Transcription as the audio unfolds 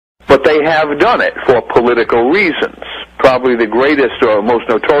But they have done it for political reasons. Probably the greatest or most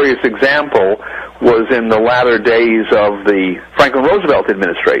notorious example was in the latter days of the Franklin Roosevelt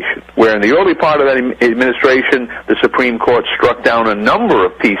administration, where in the early part of that administration, the Supreme Court struck down a number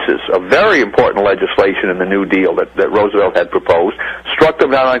of pieces of very important legislation in the New Deal that Roosevelt had proposed, struck them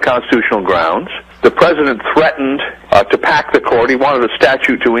down on constitutional grounds. The president threatened to pack the court. He wanted a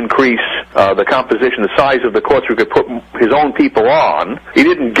statute to increase the composition, the size of the courts who could put his own people on. He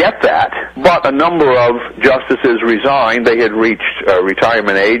didn't get that, but a number of justices resigned. They had reached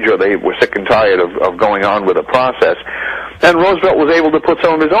retirement age, or they were sick and tired of going on with the process. And Roosevelt was able to put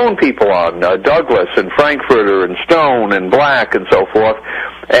some of his own people on, Douglas and Frankfurter and Stone and Black and so forth.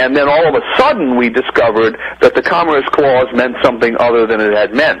 And then all of a sudden we discovered that the Commerce Clause meant something other than it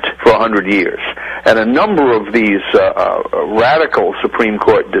had meant for 100 years. And a number of these radical Supreme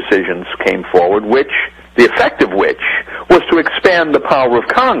Court decisions came forward, the effect of which was to expand the power of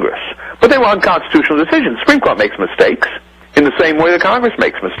Congress. But they were unconstitutional decisions. The Supreme Court makes mistakes in the same way the Congress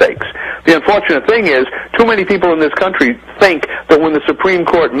makes mistakes. The unfortunate thing is, too many people in this country think that when the Supreme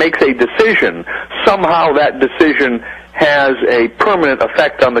Court makes a decision, somehow that decision has a permanent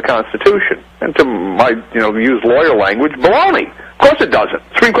effect on the Constitution. And to my, use lawyer language, baloney. Of course it doesn't.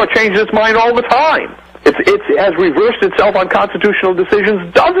 The Supreme Court changes its mind all the time. It has reversed itself on constitutional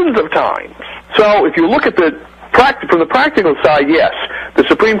decisions dozens of times. So if you look at from the practical side, yes, the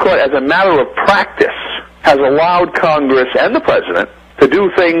Supreme Court, as a matter of practice, has allowed Congress and the President to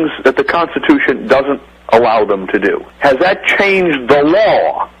do things that the Constitution doesn't allow them to do. Has that changed the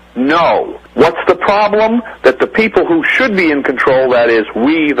law? No. What's the problem? That the people who should be in control, that is,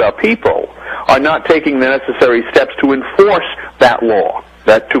 we the people, are not taking the necessary steps to enforce that law,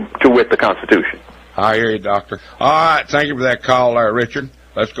 to wit, the Constitution. I hear you, Doctor. All right, thank you for that call there, Richard.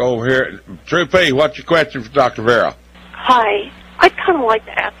 Let's go over here. True P, what's your question for Dr. Vieira? Hi. I'd kind of like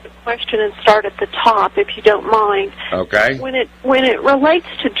to ask the question and start at the top, if you don't mind. Okay. When it relates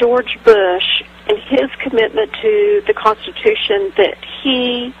to George Bush and his commitment to the Constitution that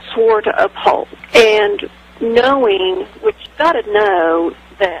he swore to uphold, and knowing, which you've got to know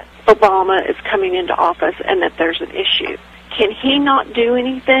that Obama is coming into office and that there's an issue, can he not do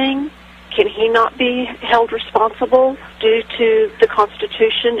anything? Can he not be held responsible due to the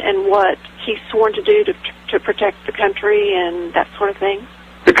Constitution and what he's sworn to do to protect the country and that sort of thing?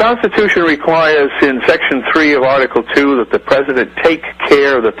 The Constitution requires in Section 3 of Article 2 that the President take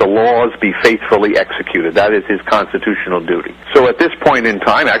care that the laws be faithfully executed. That is his constitutional duty. So at this point in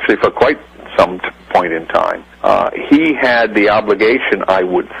time, actually for quite some point in time, he had the obligation, I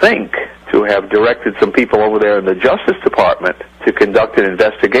would think, to have directed some people over there in the Justice Department to conduct an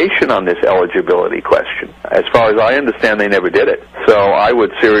investigation on this eligibility question. As far as I understand, they never did it. So I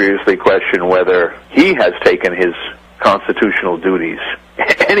would seriously question whether he has taken his constitutional duties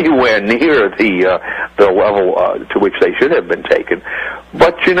anywhere near the level to which they should have been taken.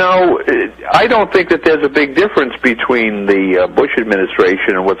 But, I don't think that there's a big difference between the Bush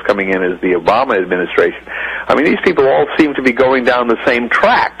administration and what's coming in as the Obama administration. I mean, these people all seem to be going down the same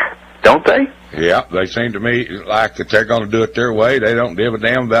track, don't they? Yeah, they seem to me like that they're going to do it their way. They don't give a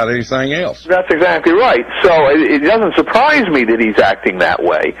damn about anything else. That's exactly right. So it doesn't surprise me that he's acting that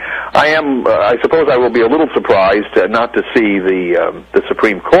way. I suppose I will be a little surprised not to see the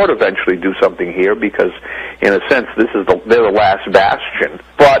Supreme Court eventually do something here, because in a sense they're the last bastion.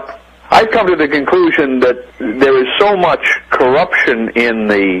 But I've come to the conclusion that there is so much corruption in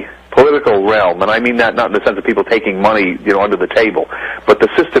the political realm, and I mean that not in the sense of people taking money, under the table, but the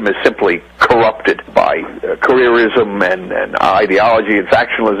system is simply corrupted by careerism and ideology and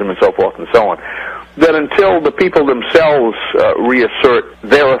factionalism and so forth and so on, that until the people themselves reassert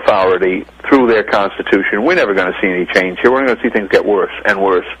their authority through their Constitution, we're never going to see any change here. We're going to see things get worse and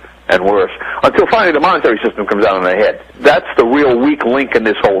worse and worse, until finally the monetary system comes out on their head. That's the real weak link in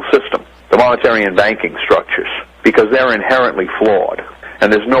this whole system, the monetary and banking structures, because they're inherently flawed.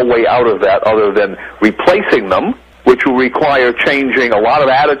 And there's no way out of that other than replacing them, which will require changing a lot of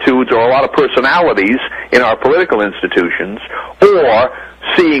attitudes or a lot of personalities in our political institutions, or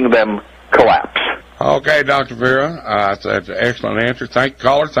seeing them collapse. Okay, Dr. Vieira, that's an excellent answer. Thank you,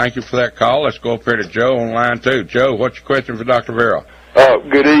 caller. Thank you for that call. Let's go up here to Joe on line 2. Joe, what's your question for Dr. Vieira?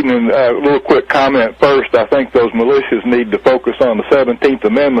 Good evening. A little quick comment first. I think those militias need to focus on the 17th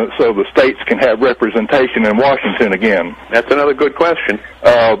Amendment so the states can have representation in Washington again. That's another good question.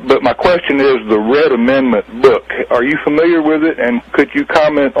 But my question is the Red Amendment book. Are you familiar with it, and could you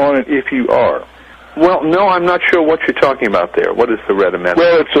comment on it if you are? Well, no, I'm not sure what you're talking about there. What is the red amendment?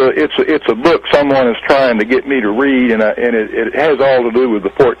 Well, it's a book someone is trying to get me to read, and it has all to do with the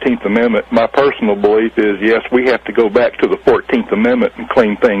 14th Amendment. My personal belief is, yes, we have to go back to the 14th Amendment and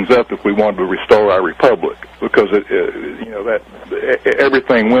clean things up if we want to restore our republic, because that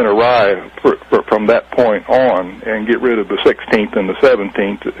everything went awry from that point on, and get rid of the 16th and the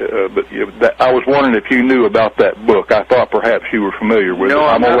 17th. I was wondering if you knew about that book. I thought perhaps you were familiar with it.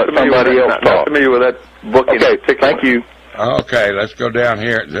 I'm going to let somebody else talk. Not familiar with that book. Okay, thank you. Okay, let's go down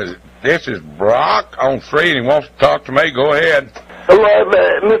here. This is Brock on 3, and he wants to talk to me. Go ahead. Hello,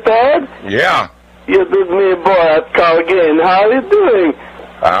 Mr. Ed? Yeah. Yes, this is me, boy. I'll call again. How are you doing?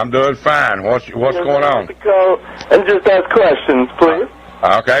 I'm doing fine. What's going on? Call and just ask questions, please.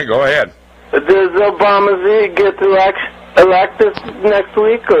 Okay, go ahead. Does Obama get elected next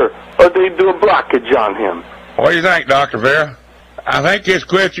week, or do you do a blockage on him? What do you think, Dr. Vieira? I think his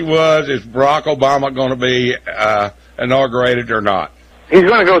question was, is Barack Obama going to be inaugurated or not? He's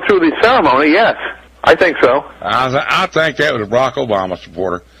going to go through the ceremony, yes. I think so. I think that was a Barack Obama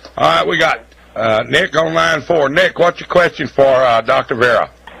supporter. All right, we got Nick on line 4. Nick, what's your question for Dr. Vieira?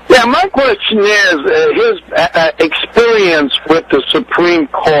 Yeah, my question is his experience with the Supreme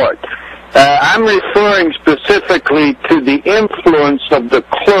Court. I'm referring specifically to the influence of the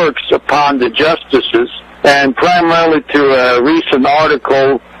clerks upon the justices, and primarily to a recent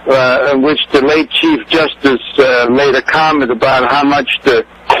article in which the late Chief Justice made a comment about how much the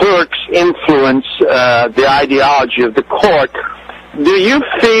clerks influence the ideology of the court. Do you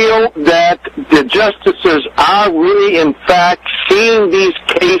feel that the justices are really, in fact, seeing these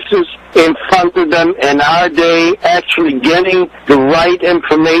cases in front of them, and are they actually getting the right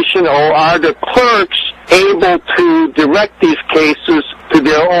information, or are the clerks able to direct these cases to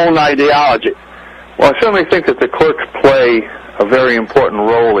their own ideology? Well, I certainly think that the clerks play a very important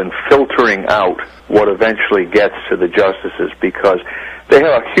role in filtering out what eventually gets to the justices, because they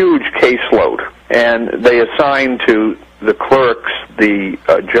have a huge caseload, and they assign to the clerks the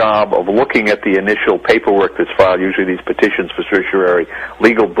job of looking at the initial paperwork that's filed, usually these petitions for certiorari,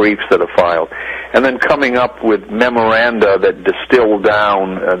 legal briefs that are filed, and then coming up with memoranda that distill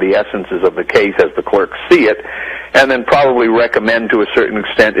down the essences of the case as the clerks see it, and then probably recommend to a certain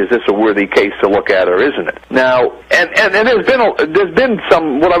extent, is this a worthy case to look at or isn't it? Now, and there's been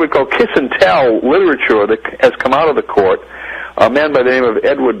some what I would call kiss and tell literature that has come out of the court. A man by the name of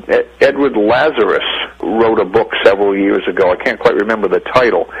Edward Lazarus wrote a book several years ago. I can't quite remember the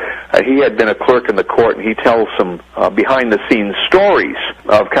title. He had been a clerk in the court, and he tells some behind-the-scenes stories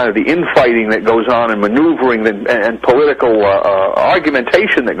of kind of the infighting that goes on and maneuvering and political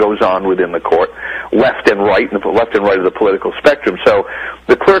argumentation that goes on within the court, left and right of the political spectrum. So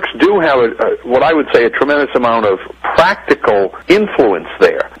the clerks do have what I would say a tremendous amount of practical influence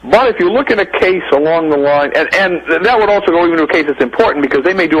there. But if you look at a case along the line, and that would also go even to a case that's important, because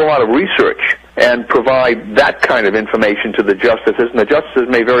they may do a lot of research and provide that kind of information to the justices, and the justices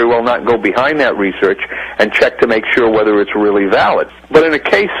may very well not go behind that research and check to make sure whether it's really valid. But in a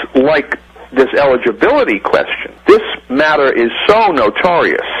case like this eligibility question, this matter is so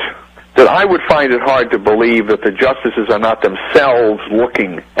notorious that I would find it hard to believe that the justices are not themselves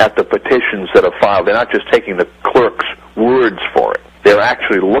looking at the petitions that are filed. They're not just taking the clerk's words for it. They're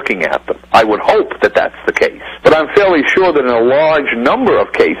actually looking at them. I would hope that that's the case. But I'm fairly sure that in a large number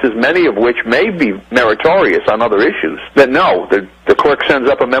of cases, many of which may be meritorious on other issues, that no, the clerk sends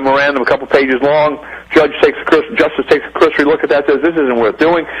up a memorandum a couple pages long, justice takes a cursory look at that, says this isn't worth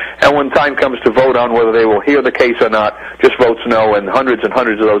doing, and when time comes to vote on whether they will hear the case or not, just votes no, and hundreds of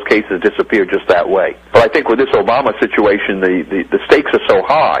those cases disappear just that way. But I think with this Obama situation, the stakes are so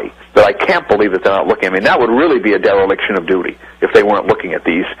high that I can't believe that they're not looking. I mean, that would really be a dereliction of duty if they weren't looking at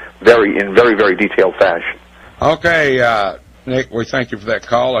these in very, very detailed fashion. Okay, Nick, we thank you for that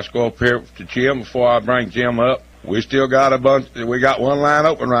call. Let's go up here to Jim before I bring Jim up. We still got we got one line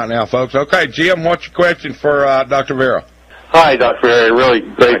open right now, folks. Okay, Jim, what's your question for Dr. Vieira? Hi, Dr. Vieira. Really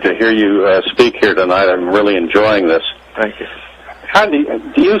great to hear you speak here tonight. I'm really enjoying this. Thank you. How do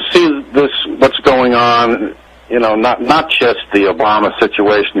you see this, what's going on, not just the Obama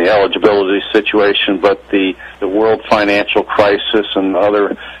situation, the eligibility situation, but the world financial crisis and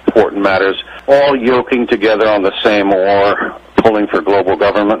other important matters, all yoking together on the same oar, pulling for global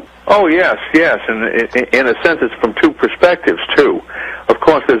government? Oh, yes, and in a sense it's from two perspectives, too. Of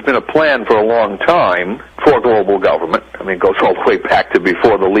course, there's been a plan for a long time for global government. I mean, it goes all the way back to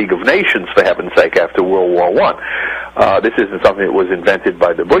before the League of Nations, for heaven's sake, after World War I. This isn't something that was invented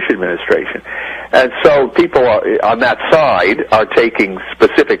by the Bush administration. And so people on that side are taking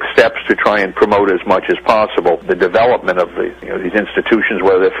specific steps to try and promote as much as possible the development of these institutions,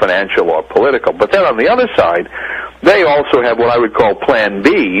 whether they're financial or political. But then on the other side, they also have what I would call Plan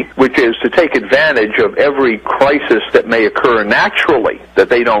B, which is to take advantage of every crisis that may occur naturally that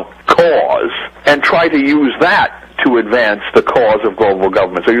they don't cause and try to use that to advance the cause of global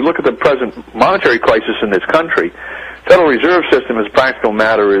government. So you look at the present monetary crisis in this country, Federal Reserve System, as a practical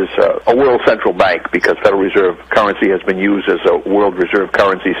matter, is a world central bank because Federal Reserve currency has been used as a world reserve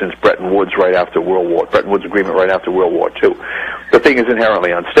currency since Bretton Woods Agreement right after World War II. The thing is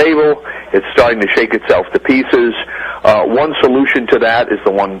inherently unstable. It's starting to shake itself to pieces. One solution to that is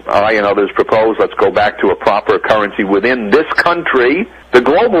the one I and others propose. Let's go back to a proper currency within this country. The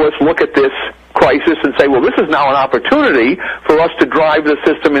globalists look at this crisis and say, well, this is now an opportunity for us to drive the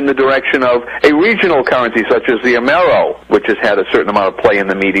system in the direction of a regional currency such as the Amero, which has had a certain amount of play in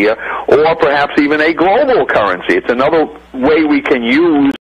the media, or perhaps even a global currency. It's another way we can use